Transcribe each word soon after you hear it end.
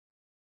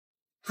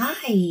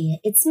Hi,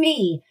 it's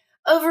me,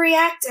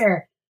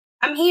 Overreactor.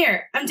 I'm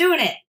here. I'm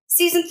doing it.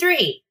 Season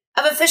 3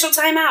 of Official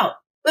Timeout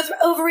with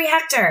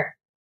Overreactor.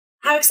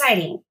 How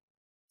exciting.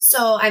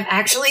 So I've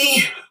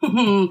actually,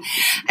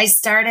 I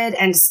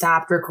started and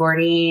stopped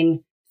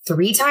recording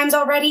 3 times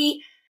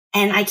already.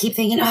 And I keep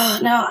thinking, oh,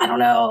 no, I don't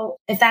know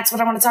if that's what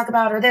I want to talk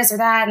about or this or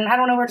that. And I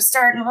don't know where to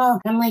start. And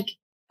I'm like,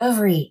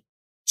 Overy,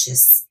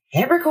 just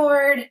hit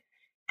record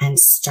and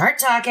start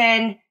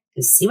talking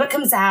and see what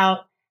comes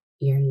out.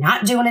 You're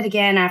not doing it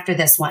again after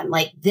this one.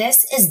 Like,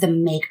 this is the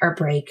make or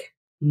break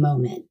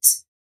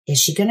moment. Is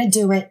she going to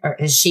do it or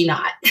is she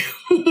not?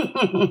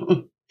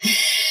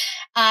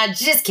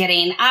 Just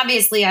kidding.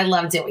 Obviously, I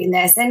love doing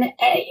this. And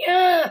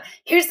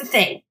here's the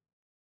thing.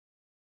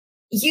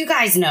 You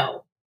guys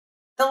know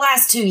the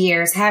last 2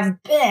 years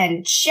have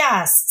been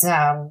just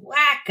a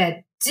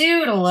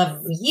whack-a-doodle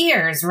of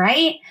years,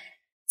 right?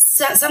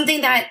 So, something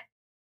that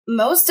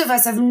most of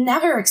us have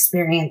never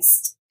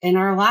experienced in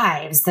our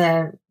lives.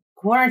 The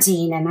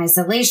quarantine and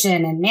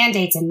isolation and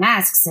mandates and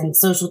masks and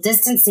social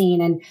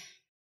distancing.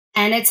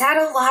 And it's had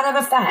a lot of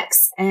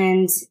effects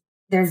and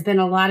there've been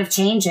a lot of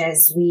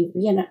changes.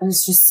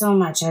 It's just so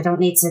much. I don't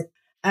need to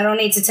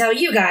tell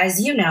you guys,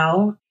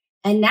 and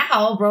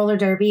now roller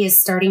derby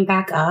is starting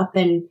back up,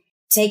 and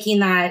taking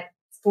that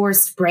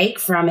forced break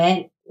from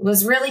it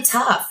was really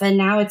tough. And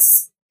now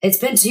it's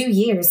been 2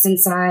 years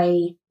since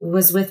I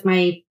was with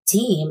my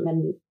team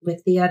and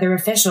with the other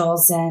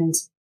officials, and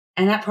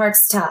that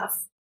part's tough.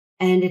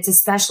 And it's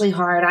especially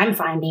hard, I'm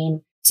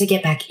finding, to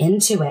get back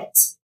into it.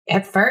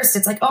 At first,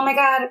 it's like, oh my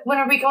God, when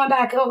are we going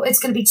back? Oh, it's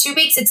going to be 2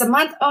 weeks. It's a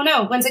month. Oh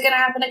no, when's it going to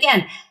happen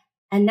again?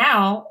 And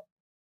now,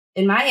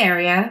 in my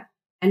area,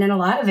 and in a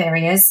lot of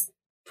areas,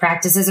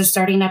 practices are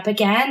starting up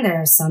again.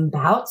 There are some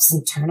bouts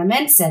and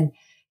tournaments, and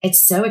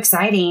it's so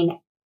exciting.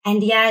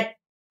 And yet,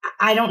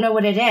 I don't know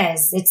what it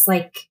is. It's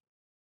like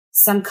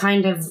some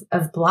kind of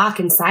block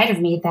inside of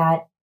me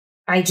that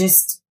I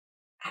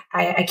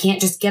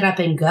can't just get up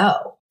and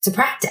go to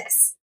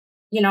practice.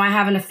 I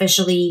haven't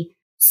officially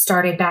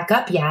started back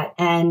up yet,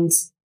 and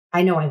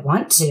I know I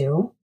want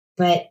to,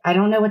 but I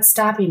don't know what's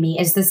stopping me.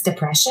 Is this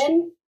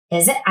depression?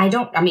 Is it?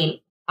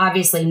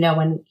 Obviously no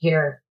one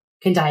here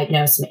can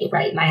diagnose me,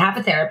 right? And I have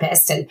a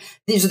therapist, and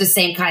these are the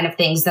same kind of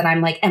things that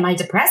I'm like, am I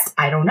depressed?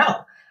 I don't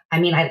know. I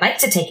like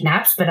to take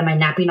naps, but am I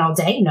napping all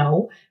day?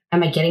 No.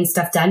 Am I getting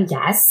stuff done?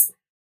 Yes.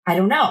 I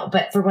don't know.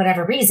 But for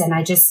whatever reason,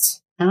 I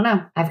don't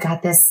know. I've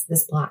got this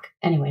block.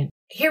 Anyway,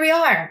 here we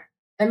are,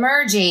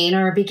 emerging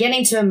or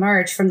beginning to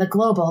emerge from the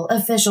global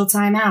official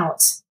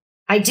timeout.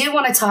 I do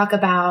want to talk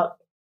about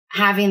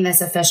having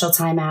this official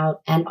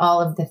timeout and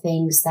all of the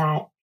things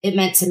that it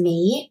meant to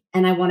me.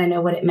 And I want to know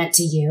what it meant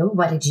to you.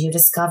 What did you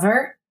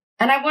discover?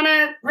 And I want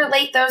to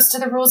relate those to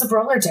the rules of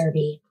roller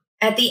derby.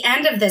 At the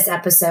end of this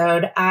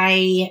episode,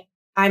 I'm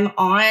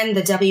on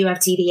the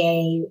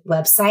WFTDA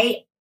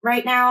website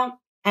right now.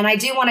 And I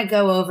do want to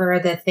go over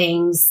the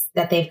things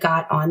that they've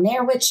got on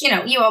there, which,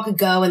 you all could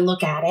go and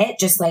look at it,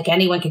 just like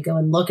anyone could go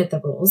and look at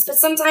the rules. But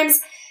sometimes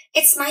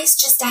it's nice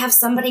just to have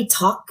somebody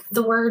talk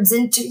the words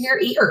into your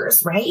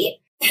ears, right?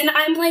 And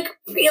I'm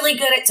really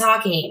good at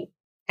talking.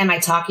 Am I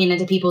talking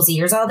into people's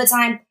ears all the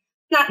time?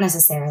 Not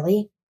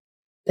necessarily.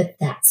 But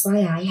that's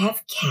why I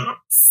have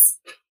cats.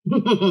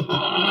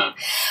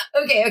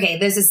 Okay.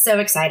 This is so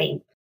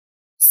exciting.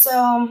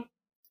 So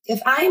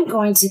if I'm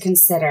going to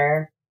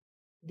consider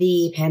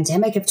the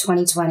pandemic of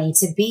 2020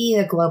 to be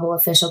a global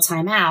official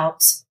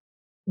timeout,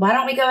 why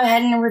don't we go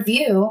ahead and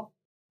review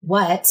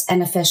what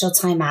an official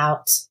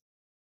timeout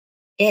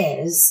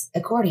is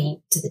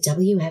according to the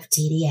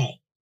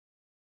WFTDA.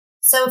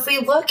 So if we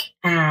look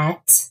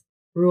at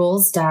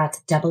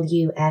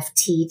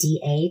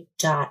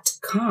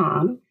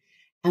rules.wftda.com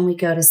and we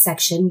go to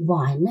section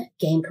 1,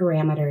 game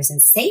parameters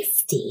and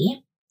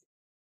safety,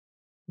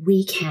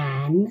 we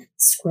can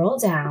scroll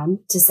down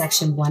to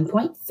section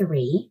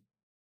 1.3.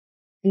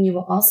 And you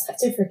will also have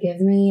to forgive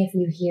me if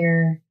you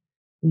hear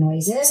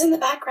noises in the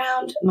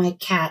background. My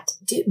cat,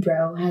 Dude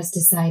Bro, has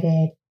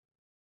decided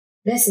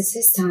this is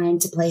his time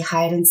to play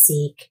hide and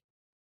seek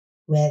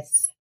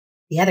with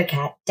the other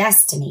cat,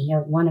 Destiny,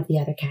 or one of the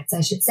other cats,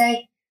 I should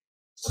say.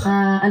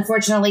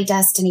 Unfortunately,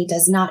 Destiny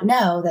does not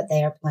know that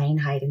they are playing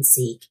hide and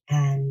seek,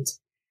 and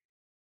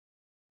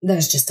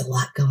there's just a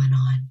lot going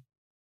on.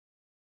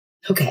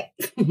 Okay.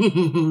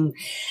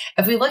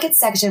 If we look at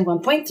section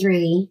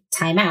 1.3,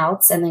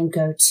 timeouts, and then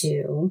go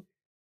to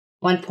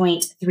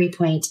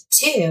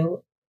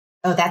 1.3.2,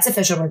 that's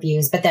official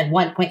reviews, but then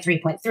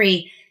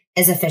 1.3.3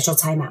 is official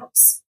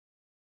timeouts.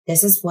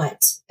 This is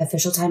what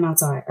official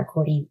timeouts are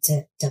according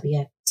to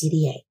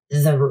WFTDA,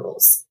 the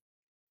rules.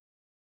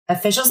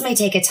 Officials may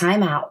take a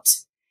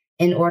timeout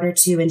in order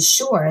to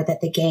ensure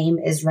that the game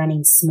is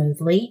running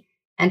smoothly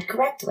and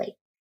correctly.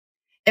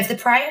 If the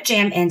prior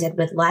jam ended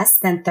with less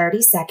than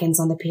 30 seconds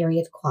on the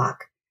period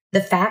clock,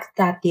 the fact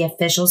that the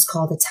officials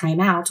called a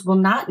timeout will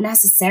not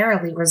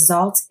necessarily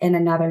result in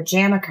another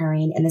jam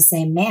occurring in the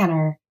same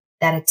manner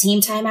that a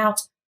team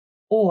timeout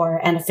or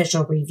an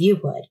official review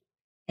would.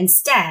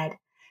 Instead,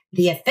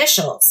 the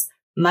officials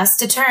must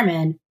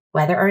determine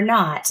whether or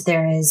not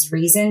there is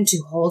reason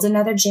to hold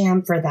another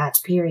jam for that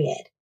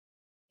period.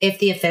 If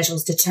the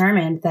officials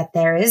determined that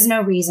there is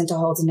no reason to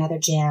hold another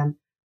jam,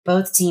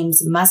 both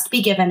teams must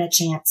be given a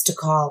chance to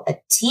call a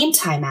team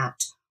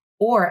timeout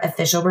or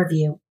official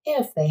review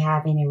if they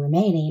have any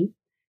remaining.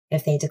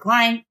 If they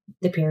decline,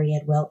 the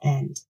period will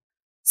end.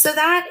 So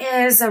that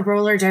is a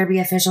roller derby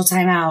official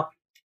timeout.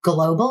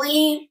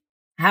 Globally,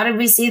 how did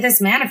we see this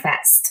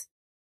manifest?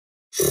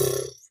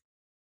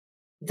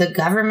 The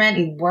government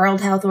and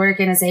World Health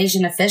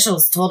Organization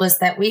officials told us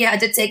that we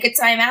had to take a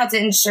timeout to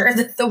ensure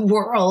that the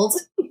world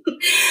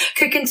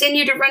could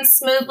continue to run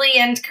smoothly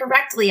and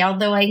correctly.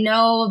 Although I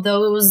know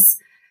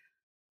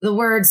the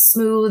words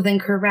smooth and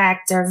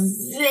correct are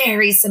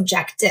very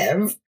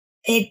subjective.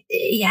 We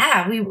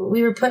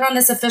were put on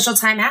this official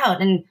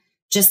timeout, and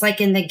just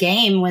like in the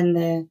game,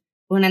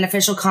 when an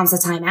official calls a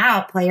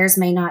timeout, players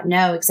may not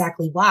know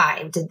exactly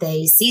why. Did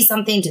they see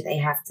something? Do they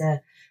have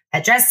to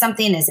address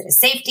something? Is it a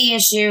safety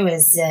issue?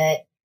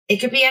 It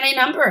could be any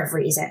number of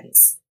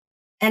reasons.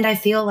 And I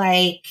feel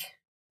like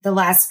the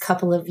last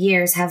couple of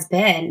years have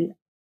been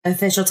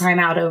official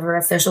timeout over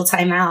official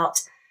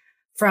timeout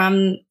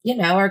from,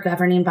 our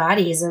governing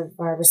bodies of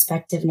our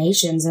respective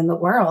nations in the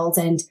world.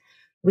 And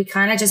we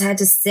kind of just had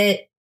to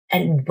sit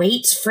and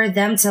wait for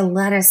them to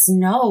let us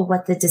know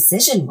what the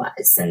decision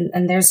was.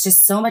 And there's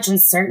just so much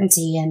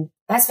uncertainty, and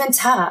that's been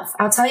tough.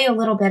 I'll tell you a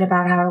little bit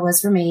about how it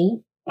was for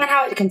me and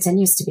how it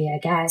continues to be, I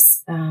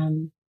guess.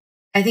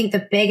 I think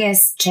the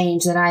biggest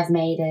change that I've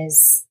made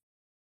is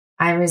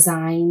I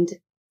resigned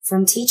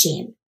from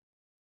teaching.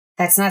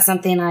 That's not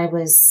something I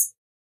was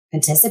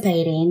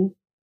anticipating.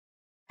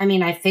 I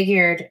mean, I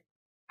figured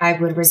I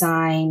would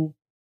resign,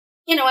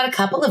 in a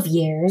couple of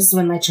years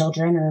when my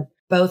children are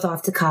both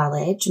off to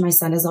college. My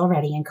son is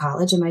already in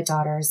college and my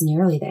daughter is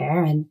nearly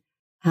there. And,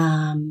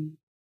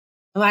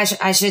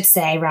 I should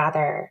say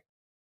rather,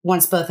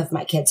 once both of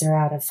my kids are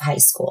out of high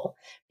school,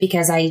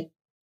 because I'm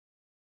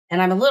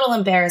a little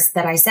embarrassed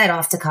that I said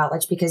off to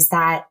college, because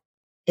that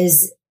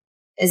is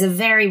a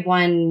very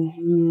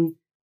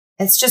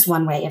it's just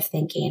one way of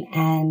thinking.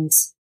 And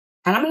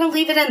I'm going to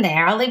leave it in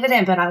there. I'll leave it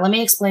in, but let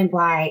me explain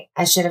why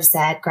I should have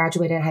said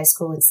graduated high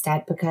school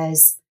instead,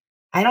 because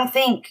I don't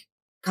think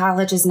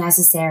college is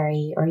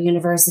necessary or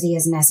university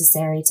is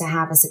necessary to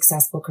have a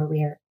successful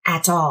career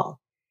at all.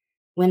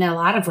 When in a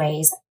lot of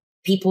ways,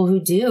 people who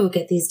do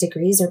get these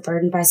degrees are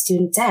burdened by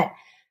student debt.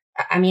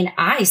 I mean,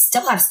 I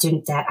still have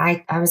student debt.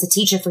 I was a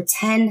teacher for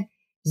 10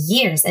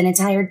 years, an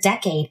entire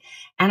decade,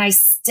 and I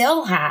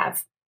still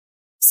have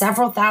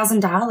several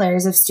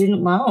 $1,000s of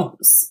student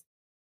loans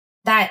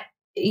that,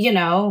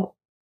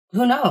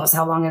 who knows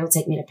how long it'll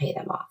take me to pay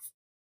them off.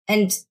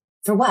 And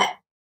for what?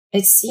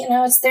 There's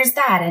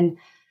that. And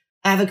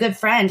I have a good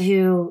friend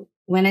who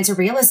went into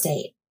real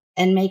estate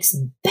and makes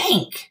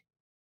bank.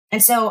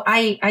 And so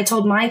I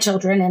told my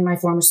children and my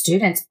former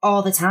students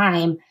all the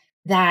time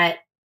that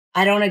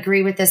I don't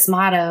agree with this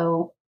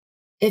motto.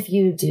 If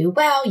you do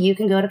well, you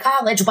can go to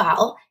college.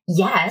 Well,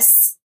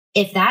 yes,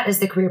 if that is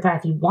the career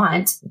path you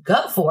want,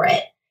 go for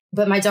it.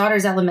 But my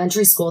daughter's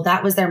elementary school,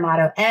 that was their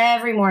motto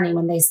every morning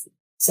when they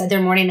said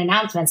their morning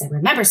announcements. And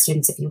remember,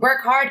 students, if you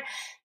work hard,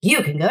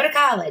 you can go to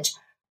college.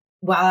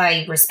 While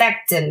I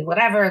respect and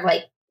whatever,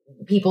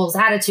 people's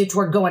attitude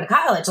toward going to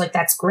college,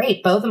 that's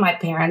great. Both of my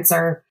parents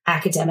are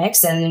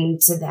academics,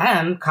 and to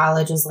them,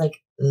 college is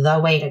the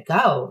way to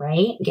go,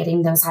 right?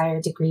 Getting those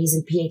higher degrees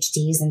and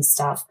PhDs and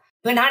stuff.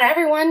 But not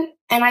everyone.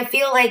 And I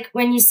feel like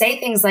when you say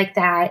things like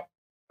that,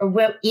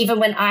 or even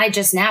when I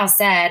just now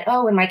said,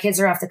 oh, when my kids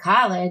are off to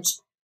college,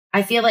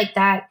 I feel like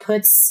that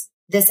puts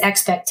this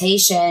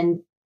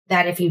expectation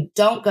that if you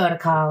don't go to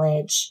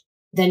college,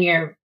 then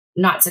you're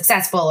not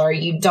successful or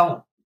you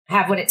don't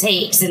have what it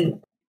takes.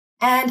 And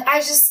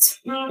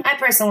I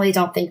personally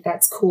don't think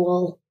that's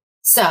cool.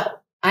 So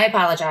I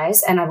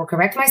apologize, and I will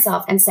correct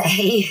myself and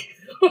say,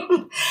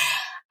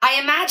 I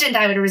imagined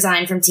I would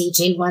resign from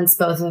teaching once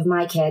both of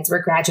my kids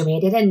were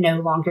graduated and no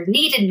longer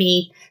needed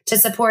me to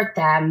support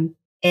them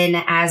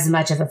in as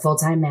much of a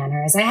full-time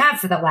manner as I have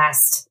for the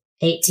last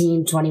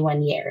 18,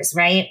 21 years,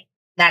 right?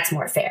 That's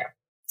more fair.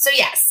 So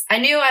yes, I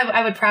knew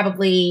I would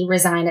probably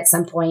resign at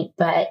some point,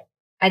 but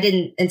I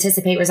didn't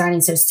anticipate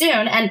resigning so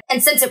soon. And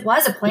since it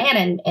was a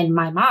plan in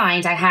my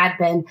mind, I had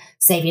been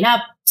saving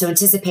up to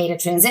anticipate a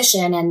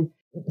transition. And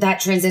that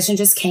transition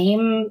just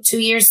came 2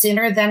 years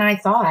sooner than I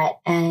thought.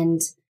 And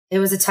it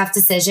was a tough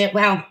decision.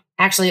 Well,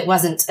 actually, it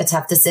wasn't a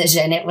tough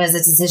decision. It was a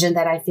decision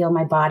that I feel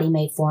my body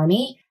made for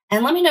me.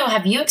 And let me know,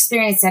 have you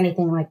experienced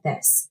anything like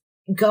this?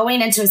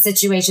 Going into a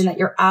situation that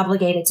you're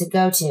obligated to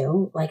go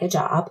to, like a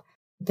job,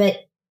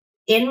 but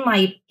in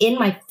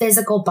my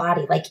physical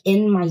body,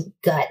 in my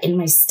gut, in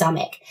my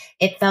stomach,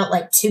 it felt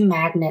like two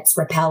magnets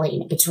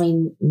repelling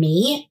between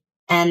me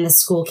and the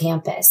school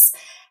campus.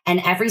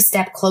 And every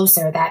step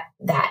closer,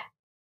 that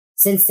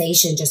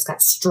sensation just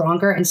got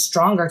stronger and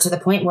stronger, to the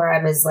point where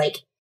I was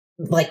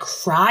like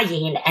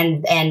crying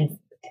and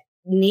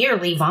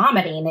nearly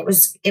vomiting.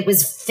 It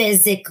was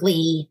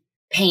physically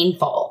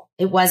painful.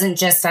 It wasn't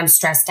just I'm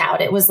stressed out.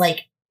 It was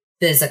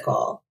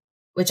physical,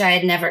 which I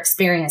had never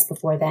experienced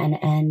before then.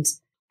 And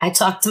I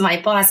talked to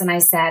my boss and I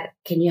said,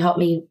 can you help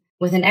me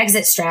with an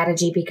exit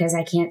strategy because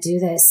I can't do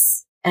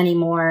this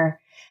anymore?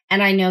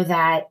 And I know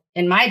that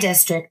in my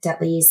district,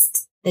 at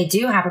least, they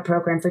do have a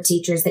program for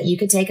teachers that you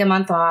could take a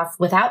month off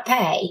without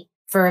pay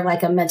for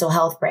like a mental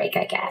health break,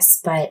 I guess.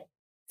 But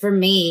for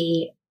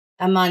me,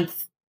 a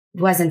month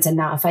wasn't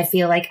enough. I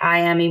feel like I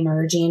am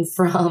emerging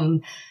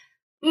from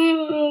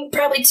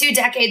probably 2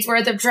 decades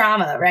worth of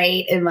trauma,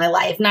 right? In my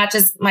life, not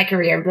just my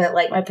career, but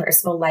like my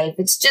personal life.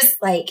 It's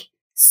just like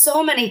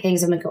so many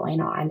things have been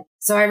going on.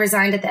 So I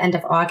resigned at the end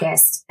of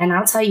August. And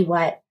I'll tell you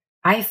what,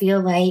 I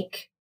feel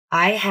like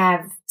I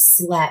have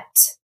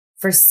slept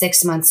for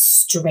 6 months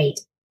straight.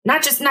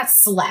 Not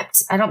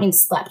slept. I don't mean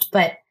slept,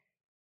 but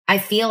I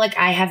feel like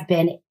I have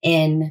been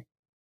in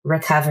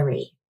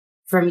recovery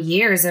from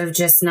years of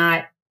just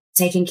not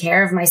taking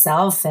care of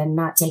myself and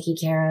not taking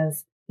care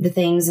of the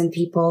things and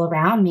people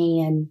around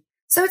me. And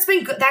so it's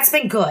been good. That's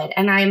been good.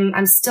 And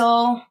I'm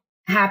still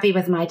happy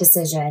with my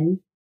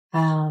decision,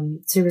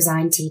 to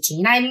resign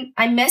teaching.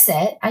 I miss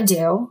it. I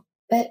do,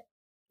 but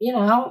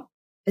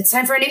it's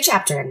time for a new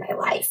chapter in my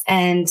life.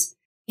 And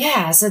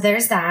yeah, so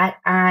there's that.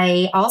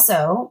 I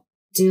also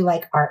do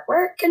like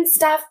artwork and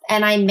stuff,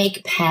 and I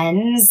make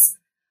pens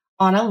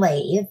on a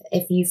lathe.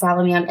 If you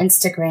follow me on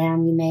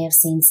Instagram, you may have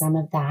seen some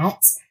of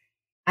that.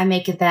 I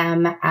make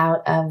them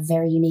out of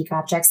very unique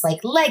objects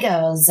like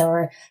Legos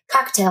or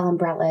cocktail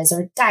umbrellas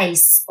or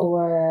dice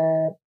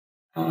or,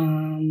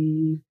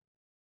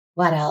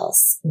 what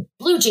else?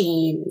 Blue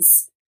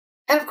jeans.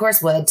 And of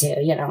course, wood too,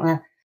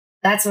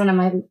 that's one of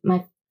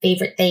my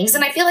favorite things.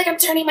 And I feel like I'm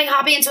turning my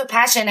hobby into a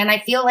passion. And I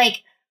feel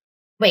like,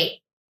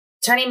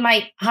 turning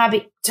my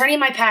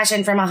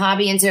passion from a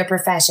hobby into a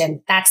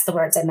profession. That's the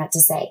words I meant to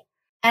say.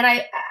 And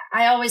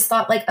I always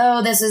thought like,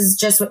 oh, this is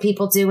just what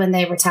people do when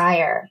they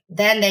retire.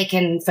 Then they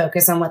can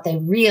focus on what they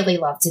really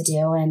love to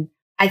do. And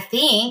I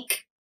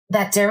think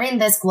that during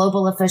this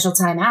global official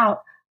timeout,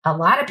 a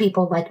lot of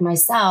people like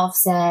myself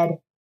said,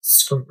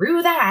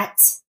 screw that,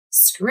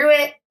 screw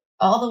it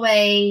all the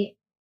way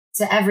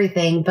to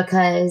everything,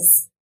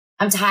 because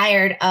I'm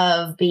tired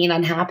of being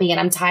unhappy and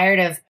I'm tired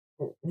of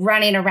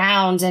running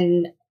around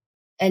and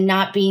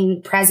not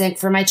being present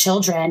for my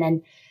children.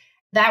 And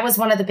that was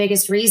one of the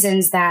biggest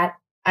reasons that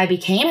I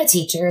became a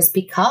teacher, is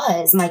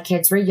because my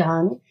kids were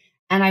young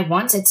and I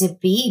wanted to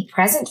be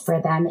present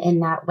for them in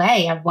that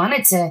way. I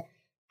wanted to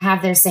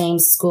have their same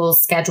school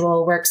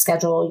schedule, work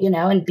schedule,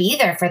 and be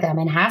there for them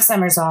and have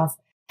summers off.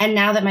 And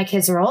now that my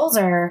kids are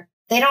older,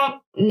 they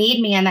don't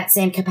need me in that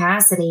same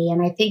capacity.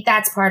 And I think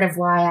that's part of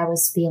why I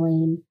was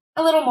feeling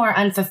a little more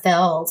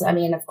unfulfilled. I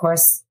mean, of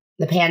course,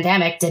 the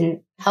pandemic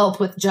didn't help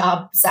with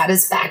job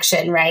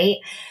satisfaction, right?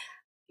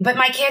 But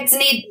my kids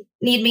need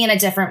me in a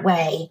different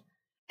way.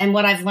 And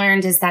what I've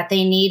learned is that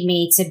they need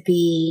me to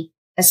be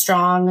a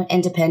strong,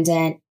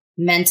 independent,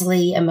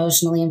 mentally,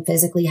 emotionally, and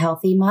physically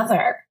healthy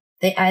mother.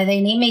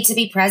 They need me to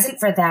be present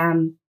for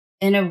them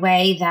in a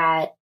way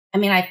that,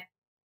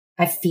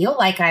 I feel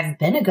like I've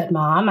been a good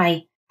mom.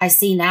 I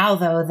see now,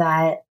 though,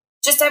 that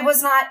just I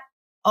was not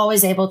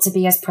always able to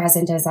be as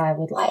present as I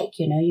would like.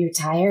 You're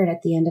tired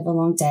at the end of a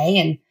long day.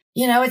 And,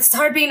 it's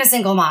hard being a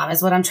single mom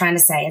is what I'm trying to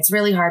say. It's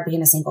really hard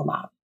being a single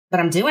mom, but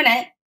I'm doing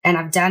it. And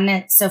I've done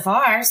it so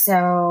far.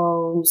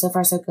 So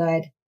far, so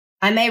good.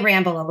 I may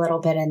ramble a little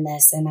bit in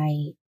this, and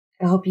I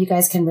hope you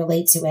guys can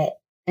relate to it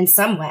in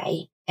some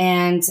way.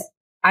 And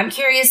I'm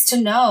curious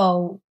to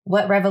know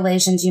what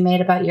revelations you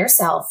made about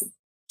yourself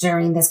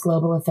during this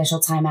global official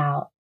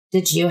timeout.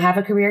 Did you have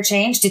a career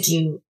change? Did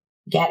you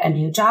get a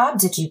new job?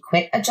 Did you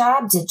quit a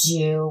job? Did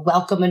you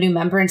welcome a new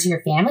member into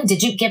your family?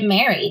 Did you get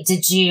married?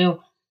 Did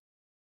you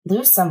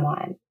lose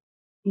someone?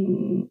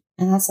 And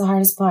that's the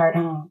hardest part,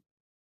 huh?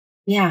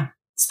 Yeah.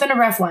 It's been a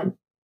rough one.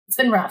 It's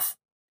been rough.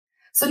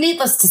 So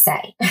needless to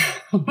say,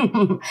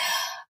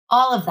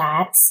 all of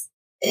that,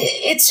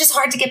 it's just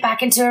hard to get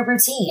back into a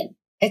routine.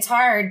 It's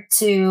hard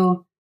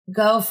to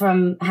go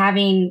from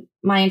having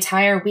my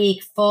entire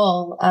week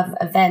full of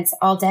events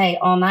all day,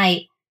 all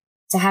night,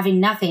 to having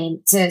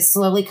nothing, to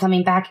slowly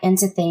coming back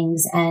into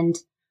things and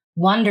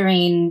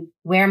wondering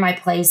where my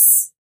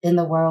place in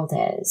the world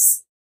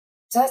is.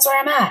 So that's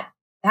where I'm at.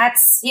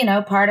 That's,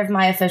 part of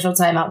my official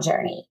timeout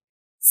journey.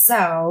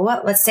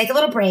 So let's take a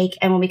little break.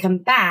 And when we come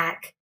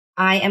back,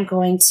 I am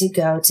going to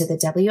go to the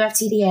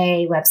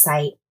WFTDA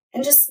website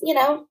and just,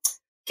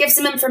 give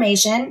some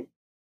information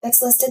that's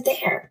listed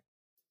there.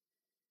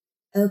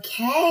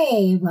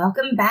 Okay,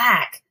 welcome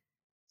back.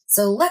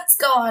 So let's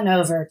go on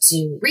over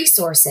to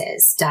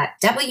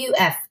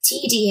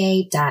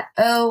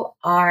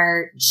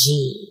resources.wftda.org.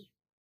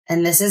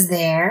 And this is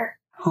their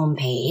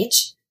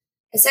homepage.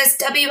 It says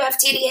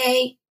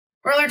WFTDA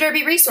Roller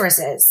Derby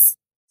Resources.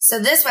 So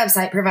this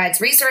website provides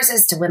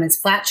resources to Women's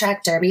Flat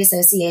Track Derby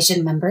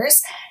Association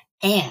members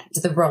and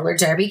the roller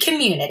derby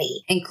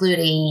community,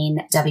 including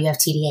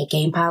WFTDA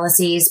game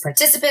policies,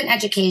 participant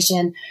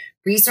education,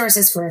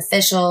 resources for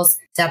officials,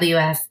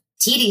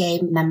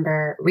 WFTDA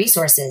member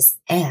resources,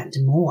 and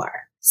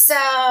more.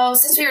 So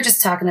since we were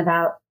just talking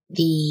about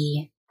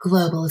the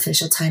global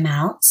official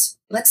timeout,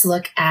 let's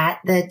look at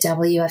the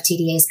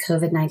WFTDA's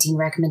COVID-19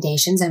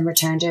 recommendations and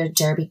return to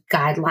Derby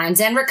guidelines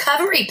and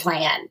recovery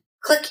plan.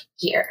 Click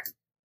here.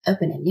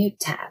 Open a new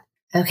tab.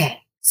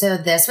 Okay, so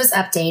this was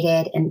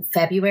updated in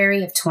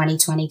February of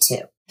 2022.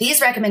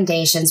 These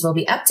recommendations will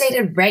be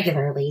updated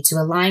regularly to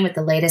align with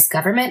the latest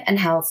government and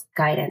health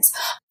guidance.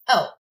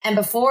 Oh, and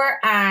before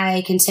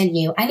I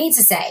continue, I need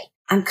to say,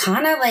 I'm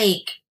kind of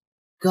like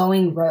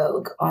going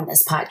rogue on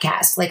this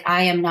podcast. Like,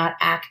 I am not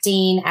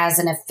acting as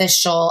an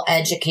official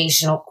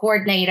educational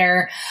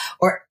coordinator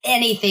or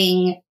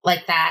anything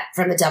like that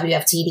from the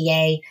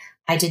WFTDA.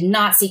 I did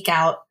not seek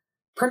out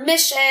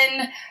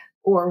permission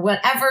or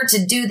whatever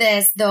to do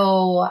this,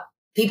 though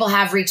people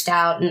have reached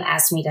out and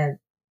asked me to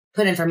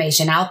put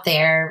information out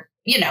there,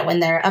 you know,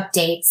 in their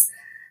updates.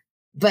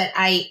 But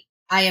I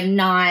am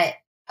not,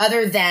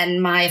 other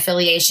than my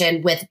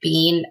affiliation with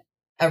being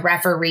a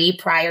referee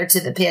prior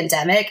to the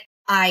pandemic,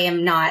 I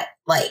am not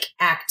like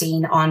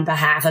acting on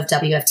behalf of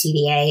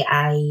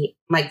WFTDA.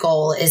 My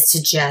goal is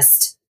to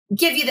just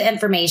give you the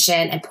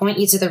information and point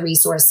you to the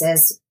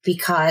resources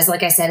because,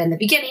 like I said in the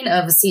beginning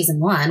of season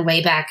 1,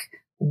 way back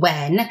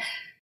when,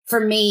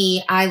 for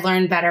me, I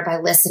learn better by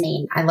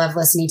listening. I love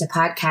listening to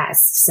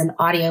podcasts and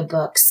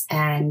audiobooks.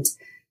 And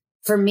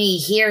for me,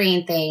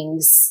 hearing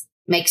things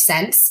makes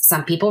sense.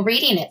 Some people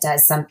reading it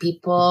does. Some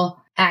people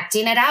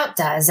acting it out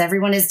does.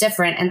 Everyone is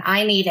different. And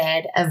I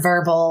needed a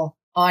verbal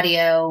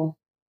audio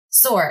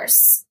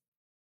source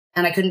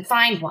and I couldn't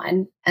find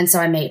one. And so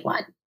I made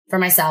one for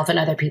myself and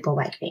other people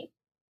like me.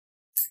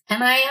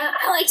 And I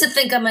like to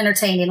think I'm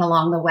entertaining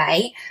along the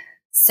way.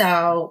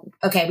 So,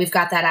 okay, we've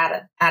got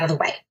that out of the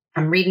way.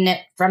 I'm reading it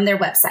from their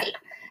website.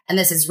 And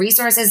this is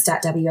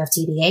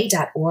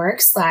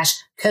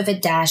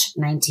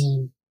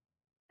resources.wftda.org/COVID-19.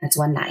 That's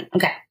 19.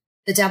 Okay.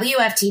 The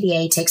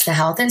WFTDA takes the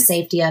health and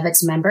safety of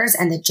its members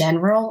and the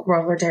general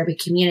roller derby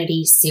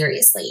community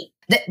seriously.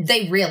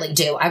 They really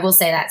do. I will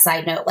say that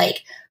side note,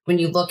 like when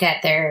you look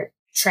at their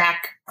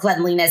track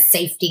cleanliness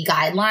safety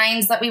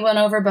guidelines that we went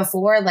over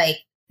before,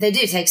 like they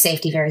do take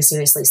safety very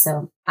seriously.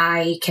 So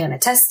I can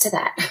attest to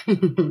that.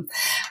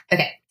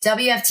 Okay.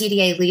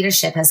 WFTDA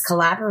leadership has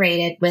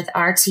collaborated with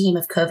our team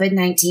of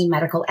COVID-19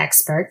 medical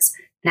experts,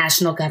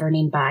 national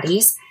governing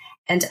bodies,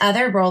 and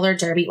other roller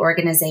derby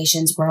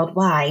organizations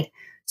worldwide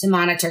to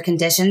monitor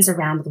conditions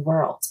around the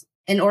world.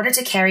 In order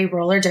to carry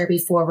roller derby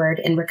forward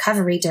in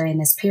recovery during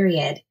this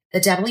period,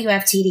 the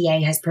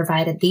WFTDA has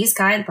provided these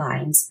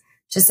guidelines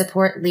to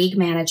support league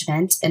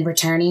management in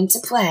returning to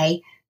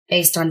play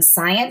based on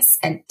science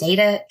and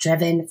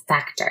data-driven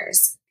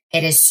factors.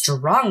 It is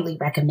strongly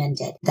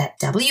recommended that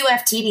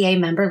WFTDA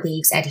member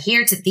leagues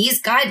adhere to these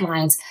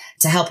guidelines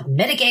to help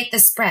mitigate the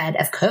spread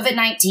of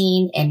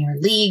COVID-19 in your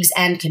leagues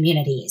and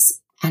communities.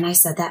 And I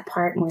said that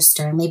part more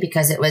sternly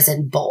because it was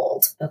in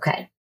bold.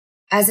 Okay.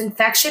 As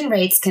infection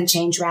rates can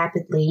change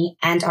rapidly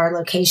and are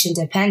location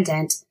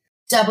dependent,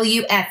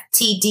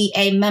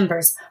 WFTDA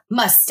members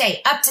must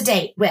stay up to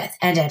date with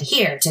and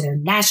adhere to their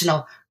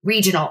national,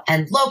 regional,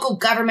 and local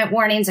government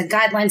warnings and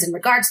guidelines in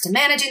regards to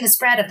managing the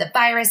spread of the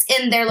virus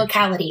in their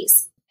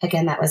localities.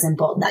 Again, that was in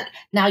bold. Like,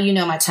 now you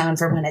know my tone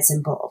for when it's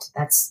in bold.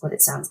 That's what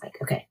it sounds like.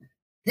 Okay.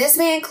 This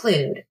may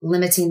include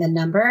limiting the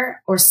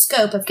number or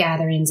scope of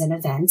gatherings and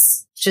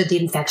events, should the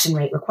infection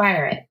rate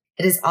require it.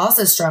 It is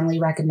also strongly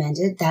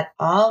recommended that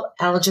all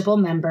eligible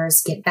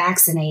members get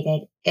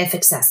vaccinated if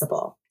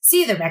accessible.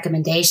 See the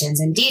recommendations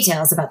and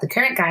details about the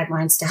current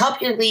guidelines to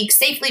help your league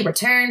safely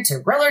return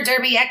to roller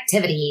derby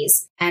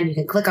activities. And you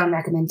can click on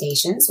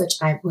recommendations, which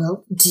I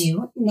will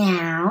do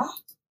now.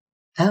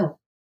 Oh,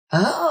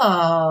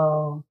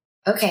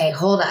 okay.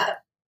 Hold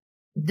up.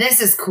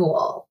 This is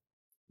cool.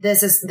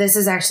 This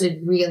is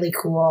actually really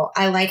cool.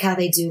 I like how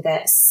they do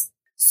this.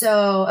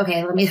 So,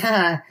 okay, let me,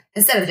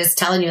 instead of just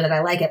telling you that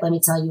I like it, let me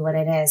tell you what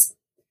it is.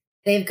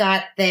 They've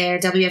got their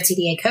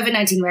WFTDA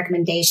COVID-19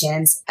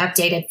 recommendations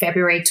updated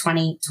February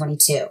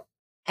 2022.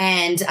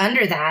 And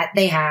under that,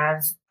 they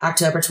have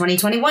October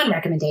 2021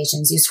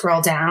 recommendations. You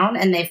scroll down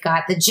and they've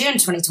got the June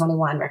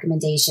 2021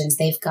 recommendations.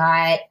 They've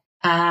got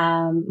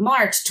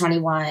March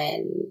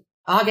 21,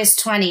 August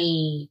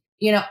 20,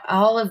 you know,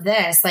 all of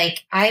this.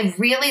 Like, I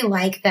really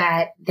like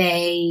that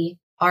they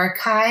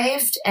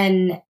archived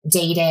and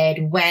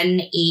dated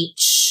when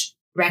each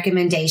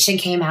recommendation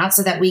came out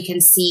so that we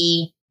can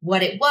see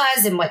what it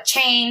was and what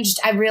changed.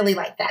 I really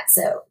like that.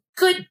 So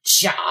good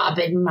job,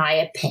 in my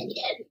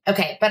opinion.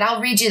 Okay, but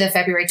I'll read you the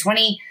February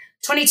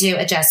 2022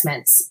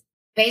 adjustments.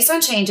 Based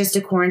on changes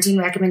to quarantine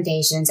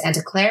recommendations and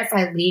to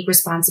clarify league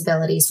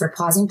responsibilities for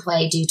pausing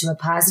play due to a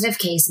positive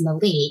case in the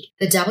league,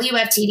 the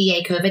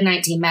WFTDA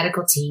COVID-19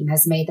 medical team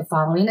has made the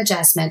following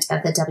adjustment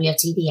of the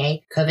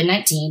WFTDA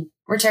COVID-19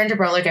 Return to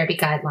Roller Derby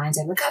Guidelines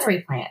and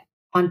Recovery Plan.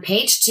 On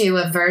page 2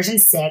 of version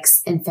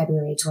 6 in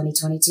February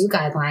 2022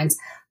 guidelines,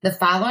 the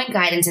following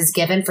guidance is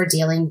given for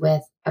dealing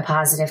with a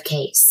positive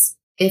case.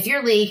 If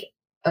your league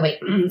has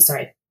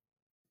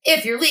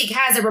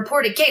a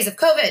reported case of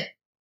COVID,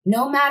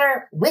 no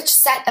matter which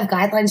set of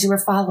guidelines you are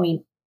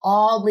following,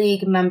 all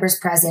league members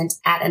present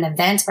at an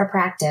event or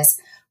practice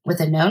with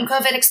a known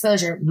COVID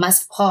exposure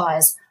must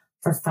pause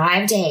for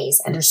 5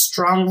 days and are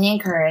strongly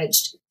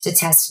encouraged to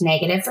test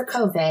negative for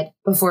COVID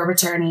before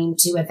returning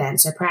to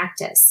events or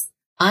practice.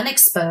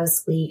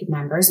 Unexposed league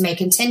members may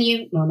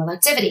continue normal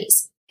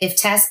activities. If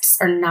tests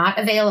are not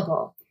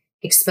available,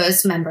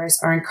 exposed members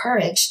are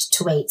encouraged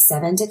to wait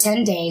 7 to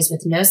 10 days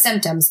with no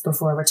symptoms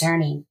before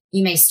returning.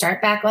 You may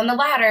start back on the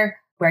ladder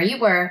where you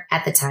were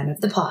at the time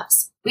of the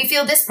pause. We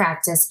feel this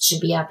practice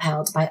should be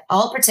upheld by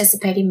all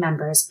participating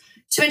members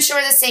to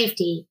ensure the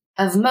safety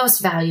of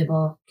most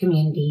valuable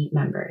community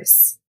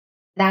members.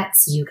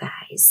 That's you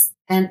guys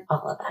and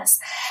all of us.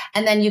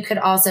 And then you could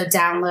also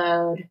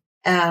download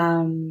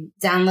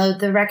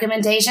the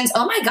recommendations.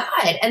 Oh my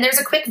God. And there's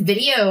a quick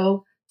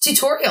video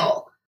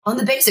tutorial on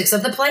the basics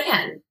of the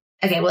plan.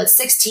 Okay. Well, it's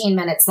 16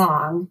 minutes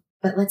long,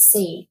 but let's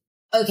see.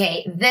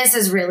 Okay. This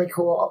is really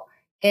cool.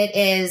 It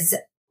is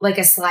like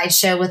a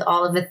slideshow with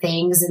all of the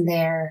things in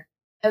there.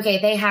 Okay.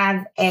 They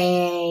have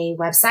a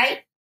website,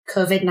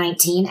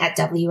 COVID-19 at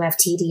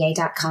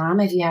WFTDA.com.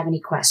 If you have any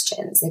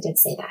questions, they did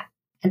say that.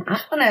 And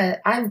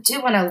I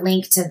do want to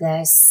link to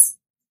this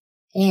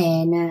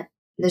in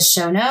the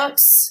show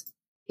notes,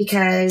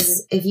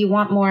 because if you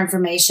want more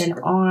information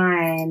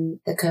on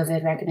the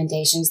COVID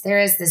recommendations, there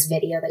is this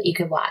video that you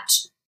could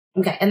watch.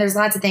 Okay. And there's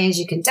lots of things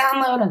you can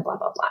download and blah,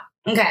 blah, blah.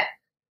 Okay.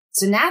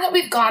 So now that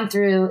we've gone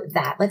through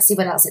that, let's see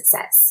what else it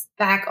says.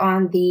 Back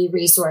on the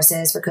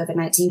resources for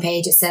COVID-19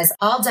 page, it says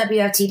all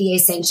WFTDA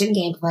sanctioned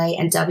gameplay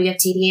and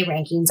WFTDA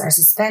rankings are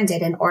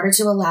suspended in order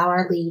to allow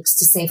our leagues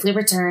to safely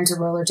return to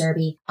roller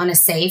derby on a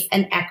safe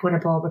and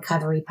equitable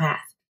recovery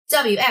path.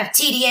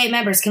 WFTDA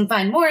members can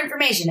find more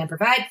information and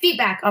provide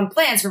feedback on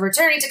plans for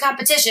returning to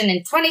competition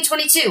in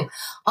 2022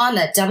 on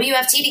the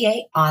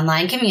WFTDA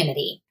online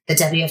community. The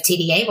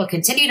WFTDA will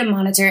continue to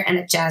monitor and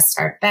adjust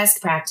our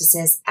best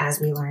practices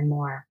as we learn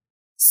more.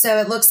 So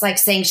it looks like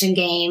sanctioned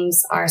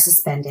games are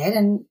suspended,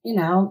 and,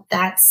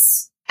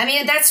 that's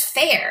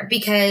fair,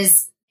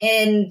 because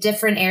in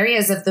different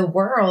areas of the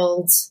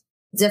world,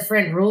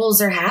 different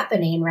rules are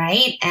happening,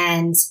 right?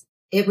 And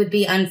it would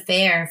be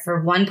unfair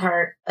for one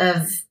part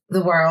of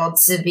the world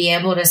to be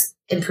able to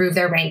improve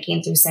their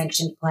ranking through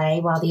sanctioned play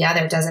while the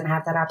other doesn't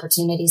have that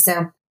opportunity.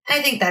 So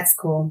I think that's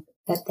cool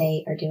that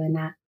they are doing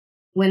that.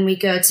 When we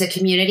go to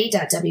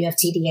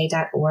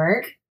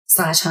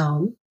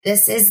community.wftda.org/home,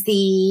 this is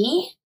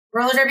the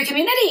roller derby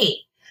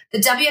community. The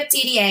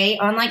WFTDA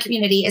online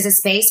community is a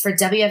space for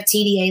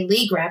WFTDA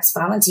league reps,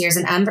 volunteers,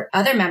 and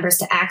other members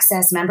to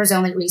access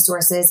members-only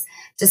resources,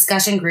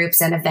 discussion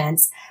groups, and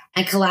events,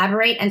 and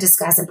collaborate and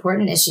discuss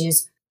important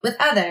issues with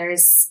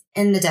others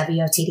in the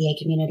WFTDA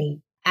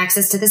community.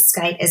 Access to this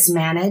site is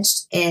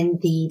managed in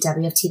the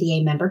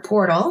WFTDA member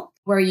portal,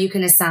 where you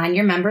can assign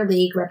your member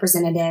league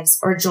representatives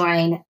or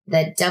join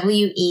the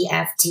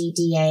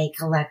WEFTDA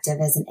collective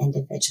as an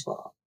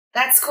individual.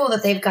 That's cool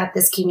that they've got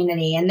this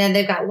community, and then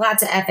they've got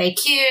lots of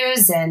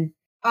FAQs and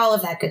all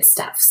of that good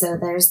stuff. So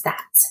there's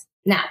that.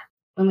 Now,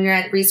 when we were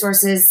at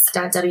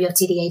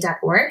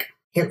resources.wftda.org,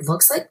 it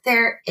looks like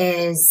there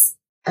is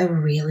a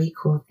really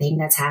cool thing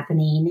that's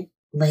happening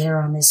later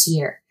on this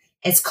year.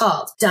 It's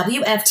called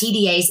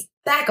WFTDA's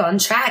Back on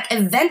Track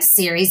event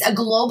series, a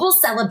global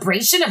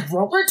celebration of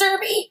roller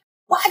derby.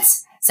 What?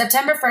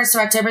 September 1st to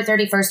October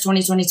 31st,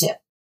 2022.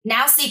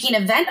 Now seeking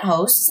event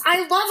hosts.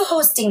 I love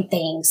hosting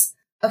things.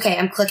 Okay,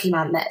 I'm clicking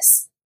on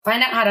this.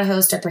 Find out how to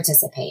host or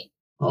participate.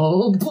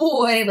 Oh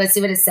boy, let's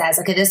see what it says.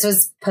 Okay, this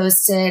was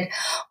posted.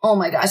 Oh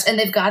my gosh. And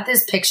they've got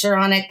this picture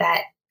on it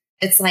that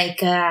it's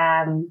like,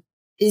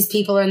 these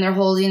people are in there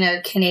holding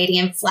a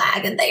Canadian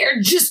flag and they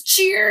are just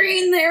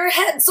cheering their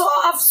heads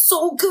off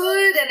so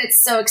good. And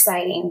it's so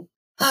exciting.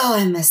 Oh,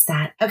 I missed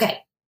that.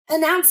 Okay.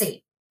 Announcing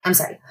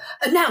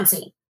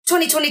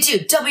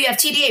 2022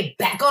 WFTDA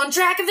Back on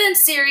Track event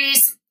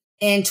series.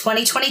 In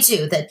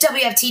 2022, the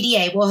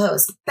WFTDA will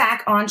host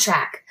Back on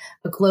Track,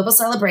 a global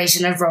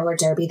celebration of roller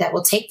derby that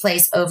will take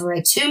place over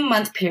a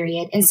 2-month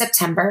period in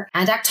September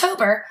and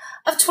October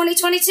of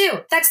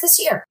 2022. That's this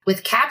year,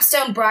 with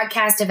capstone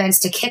broadcast events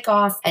to kick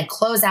off and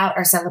close out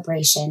our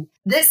celebration.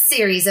 This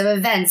series of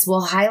events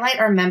will highlight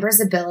our members'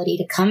 ability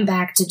to come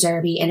back to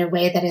derby in a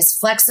way that is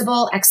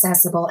flexible,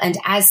 accessible, and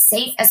as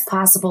safe as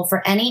possible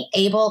for any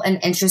able and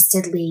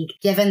interested league,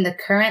 given the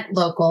current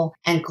local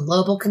and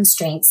global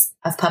constraints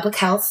of public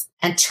health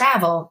and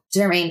travel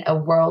during a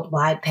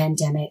worldwide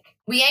pandemic.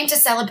 We aim to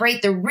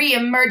celebrate the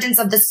reemergence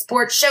of the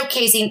sport,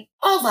 showcasing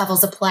all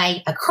levels of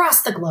play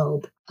across the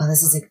globe. Oh,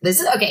 this is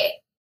okay.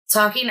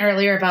 Talking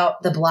earlier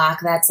about the block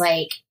that's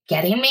like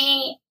getting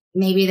me.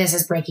 Maybe this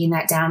is breaking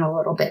that down a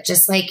little bit.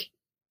 Just like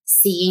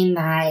seeing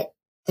that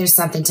there's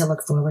something to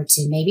look forward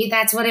to. Maybe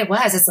that's what it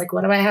was. It's like,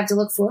 what do I have to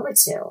look forward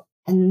to?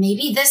 And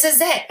maybe this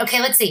is it. Okay,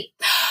 let's see.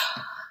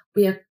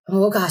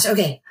 Oh gosh.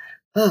 Okay.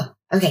 Oh,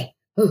 okay.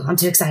 Oh, I'm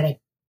too excited.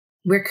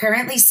 We're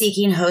currently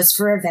seeking hosts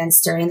for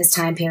events during this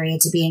time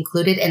period to be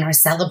included in our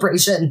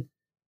celebration.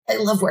 I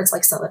love words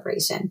like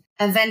celebration.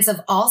 Events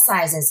of all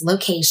sizes,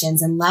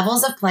 locations, and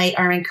levels of play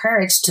are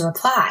encouraged to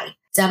apply.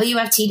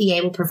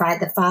 WFTDA will provide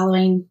the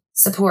following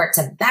support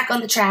to Back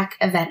on the Track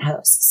event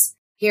hosts.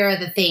 Here are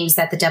the things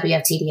that the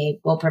WFTDA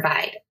will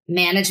provide.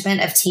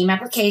 management of team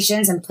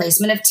applications and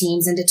placement of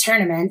teams into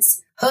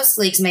tournaments, host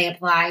leagues may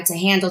apply to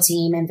handle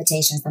team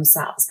invitations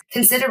themselves.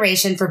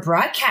 Consideration for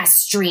broadcast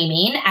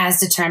streaming as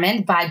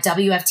determined by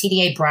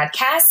WFTDA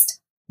broadcast.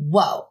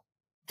 Whoa,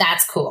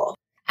 that's cool.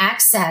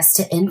 Access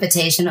to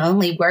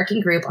invitation-only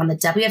working group on the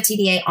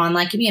WFTDA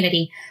online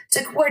community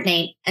to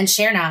coordinate and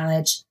share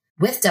knowledge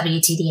with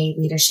WTDA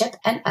leadership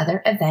and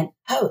other event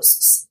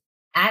hosts.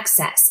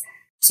 Access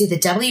to the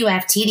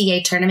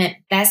WFTDA tournament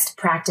best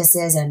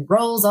practices and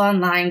roles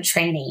online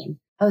training.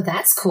 Oh,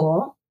 that's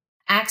cool.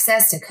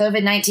 Access to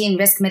COVID-19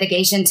 risk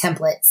mitigation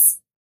templates.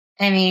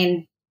 I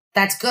mean,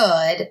 that's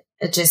good.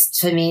 It just,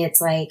 for me,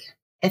 it's like,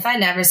 if I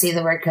never see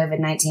the word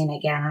COVID-19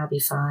 again, I'll be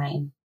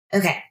fine.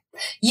 Okay.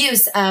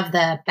 Use of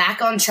the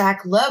Back on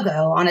Track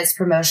logo on its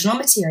promotional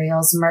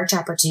materials, merch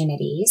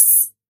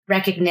opportunities,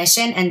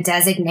 recognition and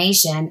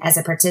designation as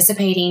a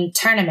participating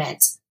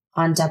tournament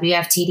on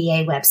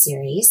WFTDA web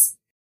series,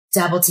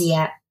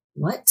 WTF.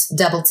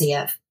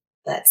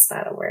 That's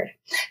not a word.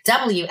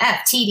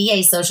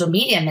 WFTDA social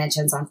media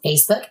mentions on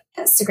Facebook,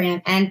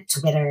 Instagram, and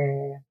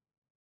Twitter.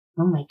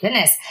 Oh my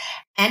goodness.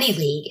 Any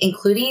league,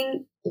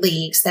 including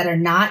leagues that are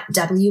not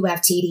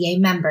WFTDA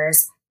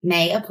members,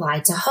 may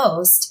apply to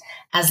host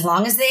as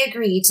long as they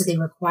agree to the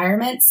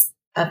requirements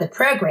of the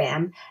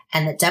program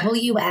and the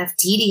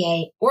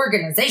WFTDA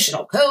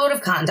Organizational Code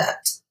of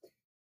Conduct,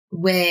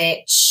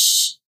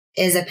 which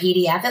is a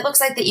PDF. It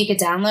looks like that you could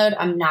download.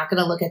 I'm not going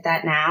to look at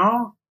that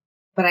now,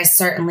 but I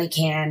certainly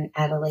can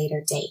at a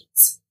later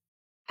date.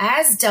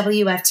 As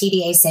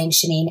WFTDA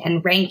sanctioning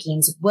and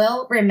rankings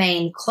will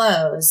remain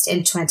closed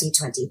in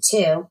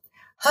 2022,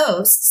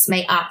 hosts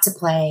may opt to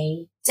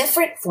play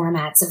different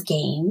formats of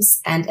games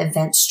and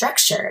event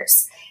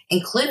structures,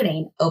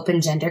 including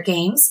open gender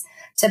games,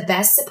 to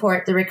best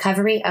support the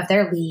recovery of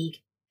their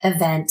league,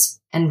 event,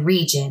 and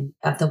region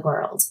of the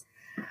world.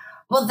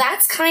 Well,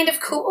 that's kind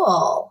of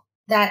cool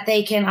that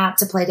they can opt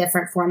to play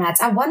different formats.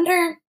 I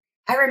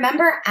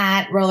remember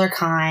at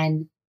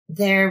RollerCon,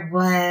 there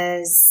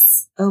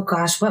was, oh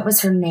gosh, what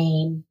was her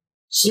name?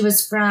 She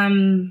was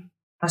from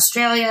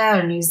Australia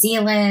or New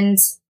Zealand.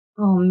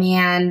 Oh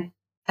man.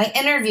 I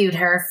interviewed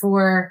her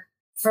for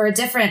a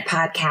different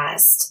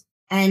podcast,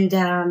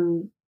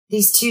 and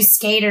these two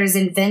skaters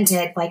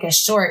invented like a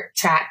short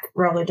track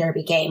roller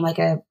derby game, like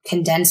a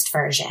condensed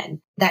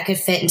version that could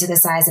fit into the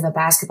size of a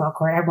basketball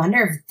court. I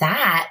wonder if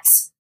that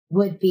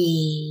would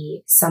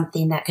be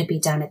something that could be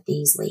done at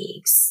these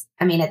leagues.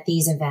 I mean, at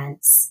these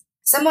events.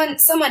 Someone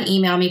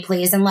email me,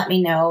 please, and let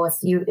me know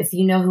if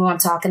you know who I'm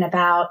talking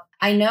about.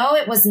 I know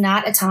it was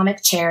not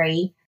Atomic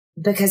Cherry,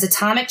 because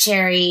Atomic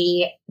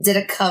Cherry did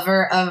a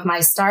cover of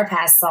my Star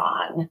Pass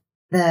song.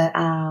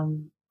 Where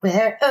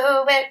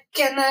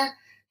can the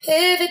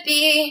pivot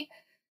be?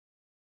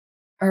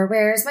 Or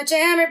where's my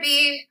jammer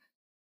be?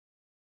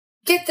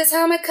 Get this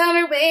helmet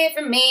coming away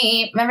from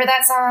me. Remember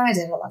that song? I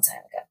did it a long time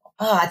ago.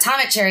 Oh,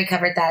 Atomic Cherry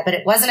covered that, but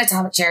it wasn't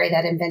Atomic Cherry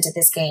that invented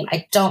this game.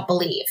 I don't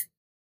believe.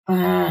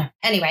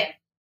 Anyway,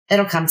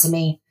 it'll come to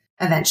me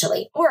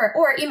eventually.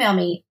 Or email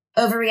me,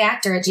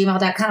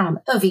 overreactor@gmail.com.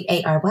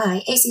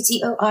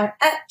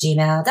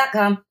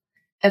 OVARYACTOR@gmail.com.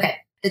 Okay.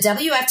 The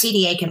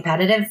WFTDA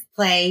Competitive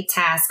Play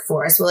Task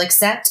Force will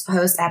accept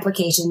host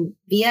application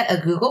via a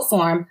Google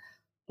form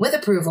with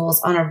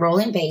approvals on a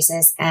rolling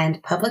basis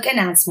and public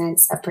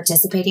announcements of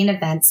participating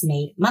events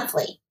made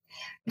monthly.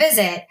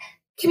 Visit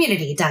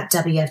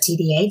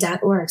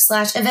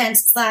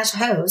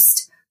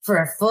community.wftda.org/events/host for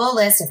a full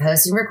list of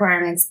hosting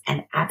requirements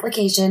and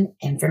application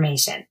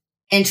information.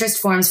 Interest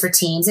forms for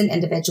teams and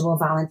individual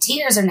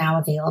volunteers are now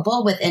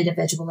available, with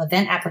individual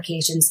event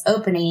applications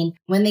opening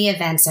when the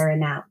events are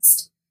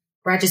announced.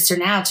 Register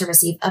now to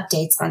receive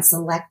updates on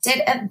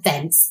selected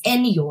events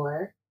in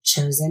your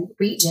chosen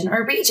region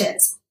or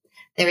regions.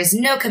 There is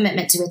no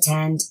commitment to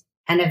attend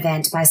an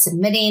event by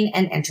submitting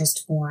an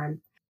interest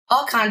form.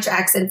 All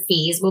contracts and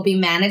fees will be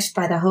managed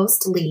by the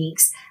host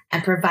leagues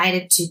and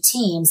provided to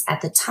teams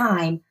at the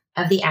time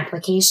of the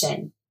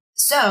application.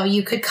 So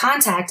you could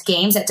contact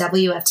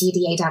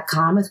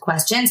games@WFTDA.com with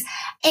questions,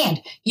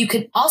 and you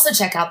could also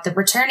check out the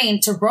Returning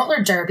to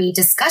Roller Derby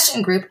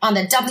discussion group on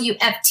the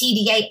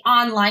WFTDA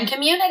online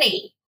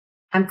community.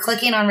 I'm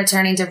clicking on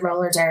Returning to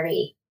Roller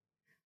Derby.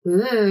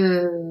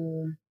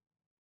 Ooh.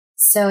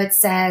 So it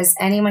says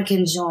anyone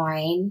can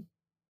join.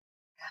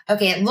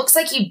 Okay, it looks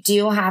like you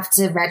do have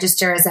to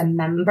register as a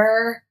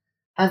member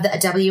of the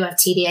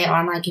WFTDA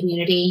online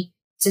community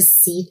to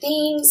see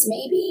things,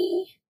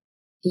 maybe?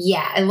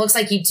 Yeah, it looks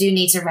like you do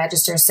need to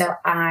register. So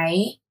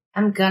I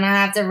am going to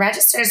have to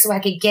register so I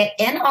could get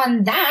in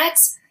on that.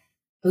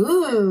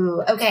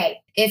 Ooh,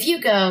 okay. If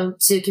you go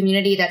to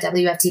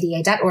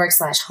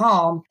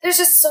community.wftda.org/home, there's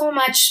just so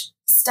much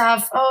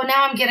stuff. Oh,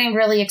 now I'm getting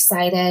really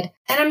excited.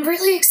 And I'm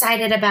really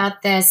excited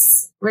about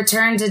this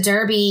Return to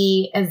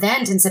Derby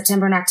event in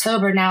September and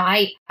October. Now,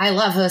 I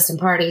love hosting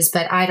parties,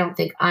 but I don't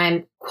think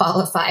I'm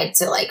qualified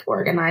to like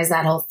organize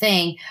that whole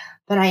thing.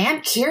 But I am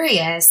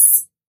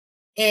curious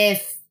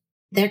if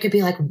there could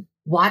be like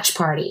watch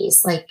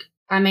parties. Like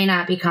I may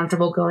not be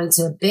comfortable going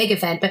to a big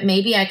event, but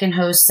maybe I can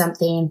host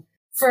something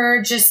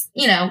for just,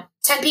 10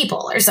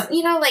 people or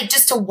something, like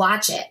just to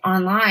watch it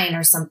online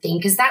or something,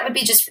 because that would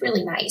be just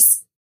really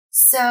nice.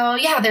 So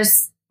yeah,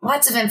 there's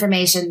lots of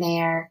information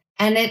there,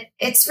 and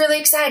it's really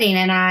exciting.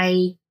 And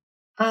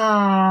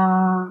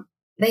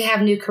they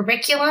have new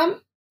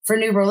curriculum for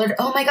new roller.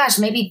 Oh my gosh,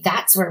 maybe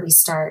that's where we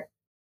start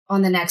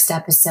on the next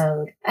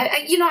episode.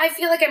 I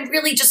feel like I'm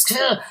really just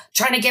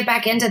trying to get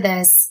back into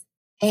this,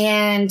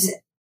 and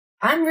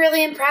I'm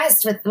really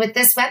impressed with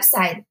this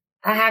website.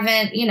 I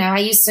haven't, I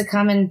used to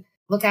come and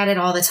look at it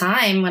all the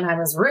time when I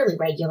was really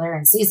regular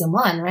in season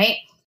 1, right?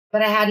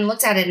 But I hadn't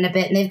looked at it in a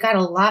bit, and they've got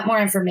a lot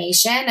more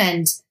information,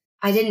 and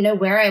I didn't know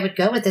where I would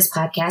go with this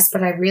podcast,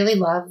 but I really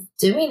love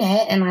doing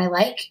it. And I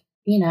like,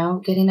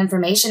 getting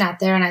information out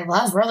there, and I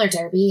love roller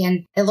derby,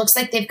 and it looks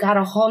like they've got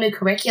a whole new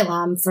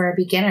curriculum for a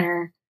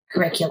beginner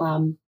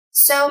curriculum.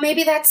 So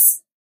maybe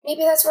that's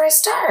where I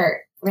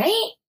start,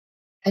 right?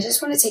 I just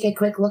want to take a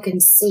quick look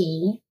and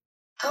see.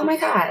 Oh my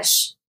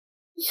gosh.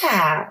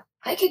 Yeah,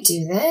 I could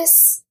do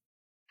this.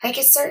 I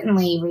could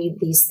certainly read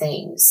these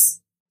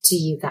things to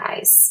you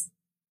guys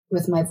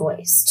with my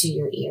voice to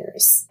your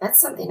ears. That's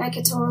something I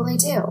could totally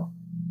do.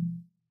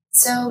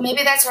 So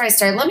maybe that's where I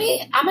start. I'm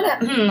going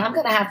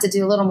to have to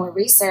do a little more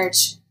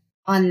research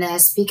on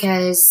this,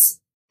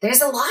 because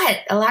there's a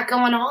lot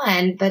going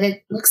on, but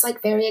it looks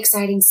like very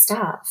exciting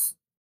stuff.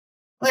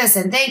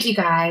 Listen, thank you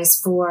guys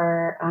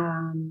for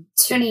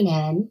tuning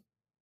in.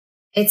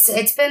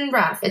 It's been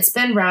rough. It's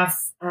been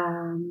rough,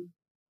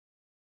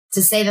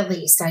 to say the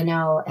least, I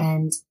know.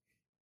 And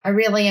I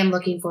really am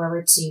looking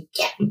forward to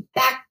getting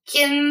back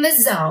in the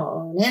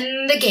zone,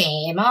 in the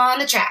game, on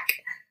the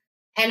track.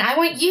 And I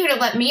want you to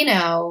let me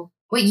know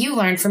what you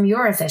learned from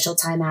your official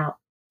timeout.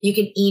 You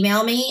can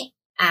email me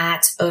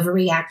at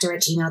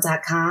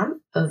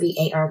overreactor@gmail.com,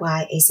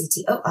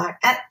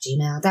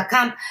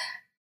 OVARYACTOR@gmail.com,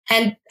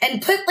 and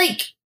put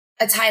like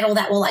a title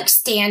that will like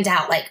stand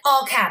out, like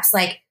all caps,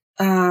 like,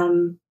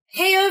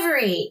 hey,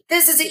 Overy,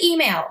 this is an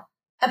email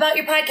about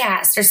your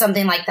podcast or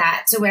something like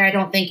that, to where I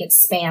don't think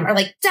it's spam, or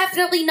like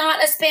definitely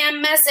not a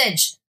spam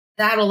message.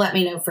 That'll let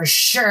me know for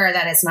sure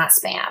that it's not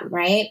spam,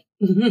 right?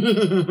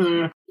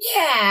 Yeah,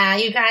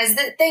 you guys,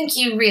 thank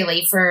you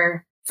really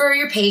for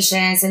your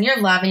patience and your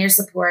love and your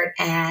support.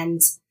 And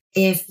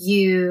if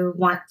you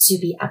want to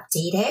be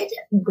updated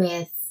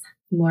with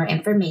more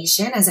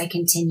information as I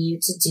continue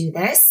to do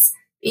this,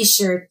 be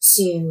sure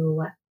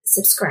to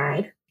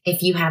subscribe.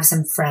 If you have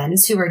some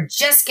friends who are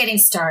just getting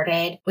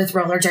started with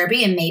roller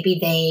derby and maybe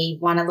they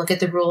want to look at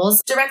the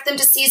rules, direct them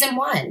to season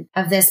 1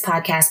 of this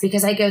podcast,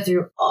 because I go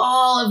through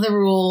all of the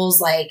rules,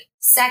 like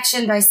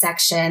section by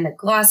section, the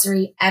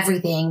glossary,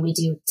 everything. We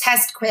do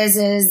test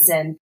quizzes,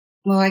 and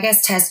well, I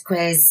guess test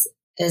quiz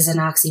is an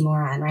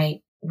oxymoron,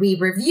 right? We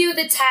review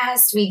the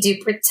test, we do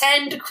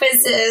pretend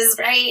quizzes,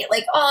 right?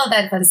 Like all of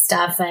that fun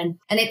stuff. And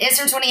it is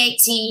from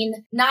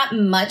 2018. Not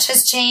much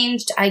has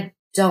changed. I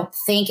don't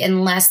think,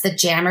 unless the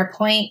jammer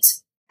point.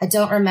 I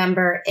don't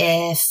remember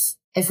if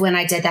when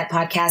I did that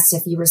podcast,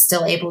 if you were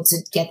still able to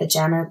get the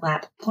jammer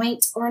lap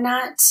point or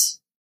not.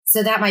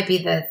 So that might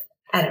be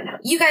I don't know.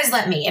 You guys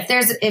let me,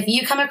 if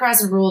you come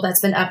across a rule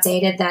that's been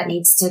updated that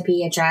needs to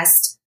be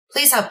addressed,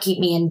 please help keep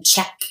me in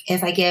check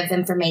if I give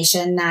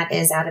information that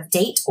is out of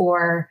date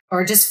or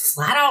just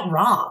flat out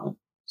wrong.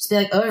 Just be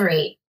like,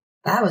 Overy,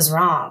 that was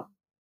wrong.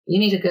 You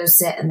need to go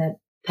sit in the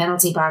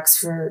penalty box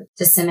for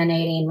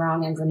disseminating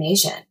wrong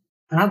information.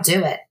 And I'll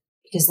do it,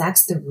 because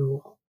that's the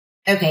rule.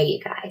 Okay, you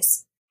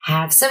guys,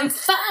 have some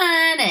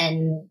fun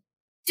and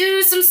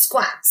do some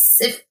squats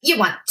if you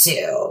want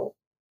to.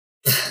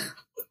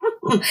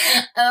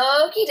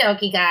 Okie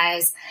dokie,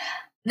 guys.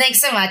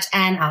 Thanks so much,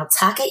 and I'll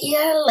talk at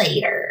you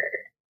later.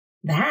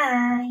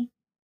 Bye.